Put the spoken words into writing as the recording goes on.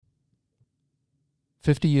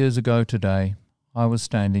50 years ago today, I was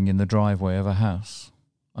standing in the driveway of a house,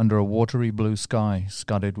 under a watery blue sky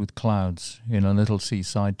scudded with clouds in a little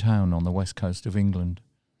seaside town on the west coast of England.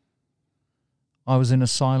 I was in a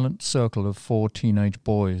silent circle of 4 teenage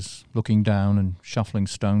boys, looking down and shuffling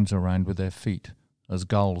stones around with their feet as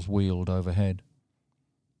gulls wheeled overhead.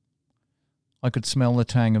 I could smell the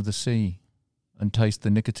tang of the sea and taste the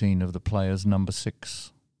nicotine of the player's number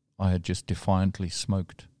 6 I had just defiantly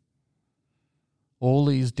smoked. All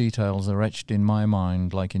these details are etched in my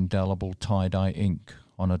mind like indelible tie-dye ink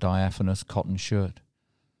on a diaphanous cotton shirt,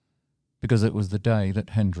 because it was the day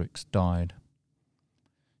that Hendrix died.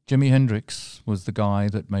 Jimi Hendrix was the guy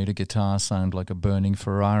that made a guitar sound like a burning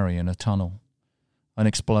Ferrari in a tunnel, an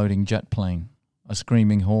exploding jet plane, a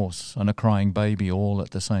screaming horse, and a crying baby all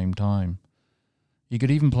at the same time. He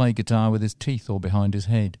could even play guitar with his teeth or behind his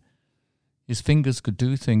head. His fingers could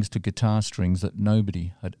do things to guitar strings that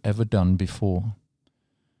nobody had ever done before.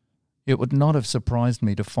 It would not have surprised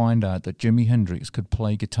me to find out that Jimi Hendrix could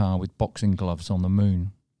play guitar with boxing gloves on the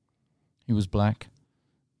moon. He was black,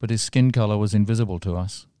 but his skin colour was invisible to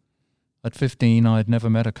us. At 15, I had never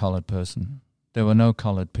met a coloured person. There were no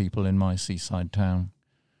coloured people in my seaside town.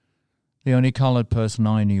 The only coloured person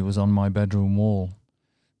I knew was on my bedroom wall,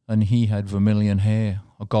 and he had vermilion hair,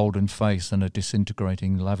 a golden face, and a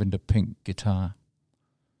disintegrating lavender-pink guitar.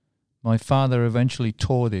 My father eventually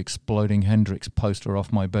tore the exploding Hendrix poster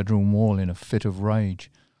off my bedroom wall in a fit of rage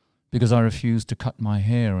because I refused to cut my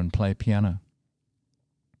hair and play piano.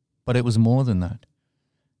 But it was more than that.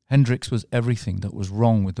 Hendrix was everything that was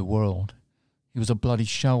wrong with the world. He was a bloody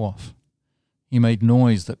show-off. He made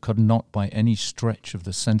noise that could not by any stretch of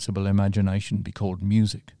the sensible imagination be called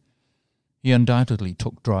music. He undoubtedly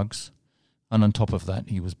took drugs, and on top of that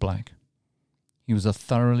he was black. He was a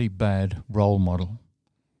thoroughly bad role model.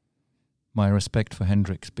 My respect for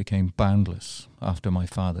Hendrix became boundless after my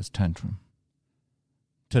father's tantrum.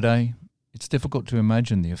 Today, it's difficult to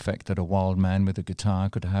imagine the effect that a wild man with a guitar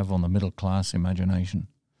could have on the middle-class imagination.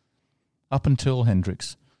 Up until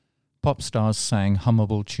Hendrix, pop stars sang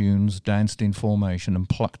hummable tunes, danced in formation, and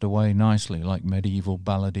plucked away nicely like medieval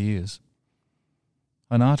balladeers.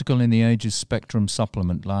 An article in the Age's Spectrum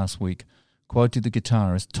supplement last week quoted the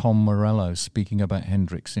guitarist Tom Morello speaking about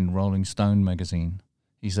Hendrix in Rolling Stone magazine.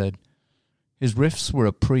 He said, "His riffs were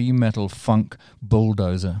a pre-metal funk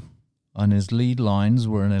bulldozer, and his lead lines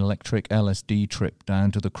were an electric LSD trip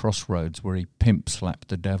down to the crossroads where he pimp-slapped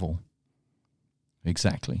the devil."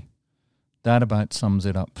 Exactly. That about sums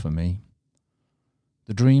it up for me.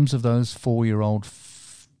 The dreams of those 4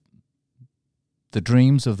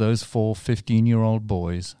 15-year-old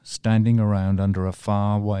boys standing around under a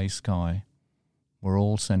far-away sky were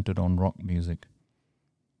all centered on rock music.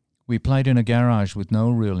 We played in a garage with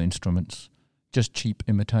no real instruments, just cheap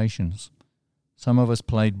imitations. Some of us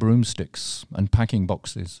played broomsticks and packing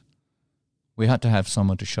boxes. We had to have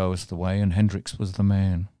someone to show us the way, and Hendrix was the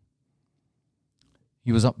man.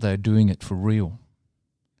 He was up there doing it for real.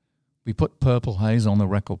 We put Purple Haze on the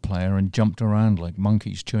record player and jumped around like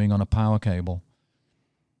monkeys chewing on a power cable.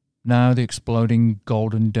 Now the exploding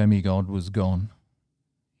golden demigod was gone.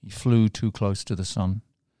 He flew too close to the sun.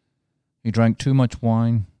 He drank too much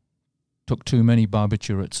wine, took too many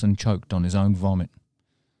barbiturates, and choked on his own vomit.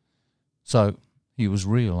 So, he was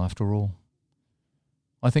real after all.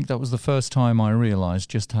 I think that was the first time I realized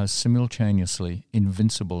just how simultaneously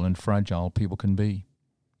invincible and fragile people can be.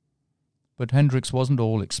 But Hendrix wasn't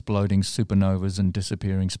all exploding supernovas and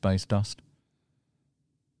disappearing space dust.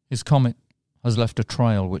 His comet has left a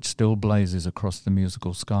trail which still blazes across the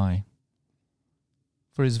musical sky.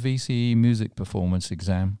 For his VCE music performance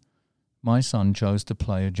exam, my son chose to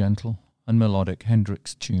play a gentle and melodic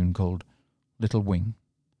Hendrix tune called Little Wing.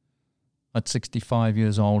 At 65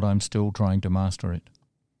 years old, I'm still trying to master it.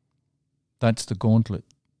 That's the gauntlet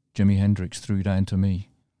Jimi Hendrix threw down to me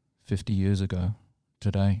 50 years ago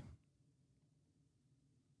today.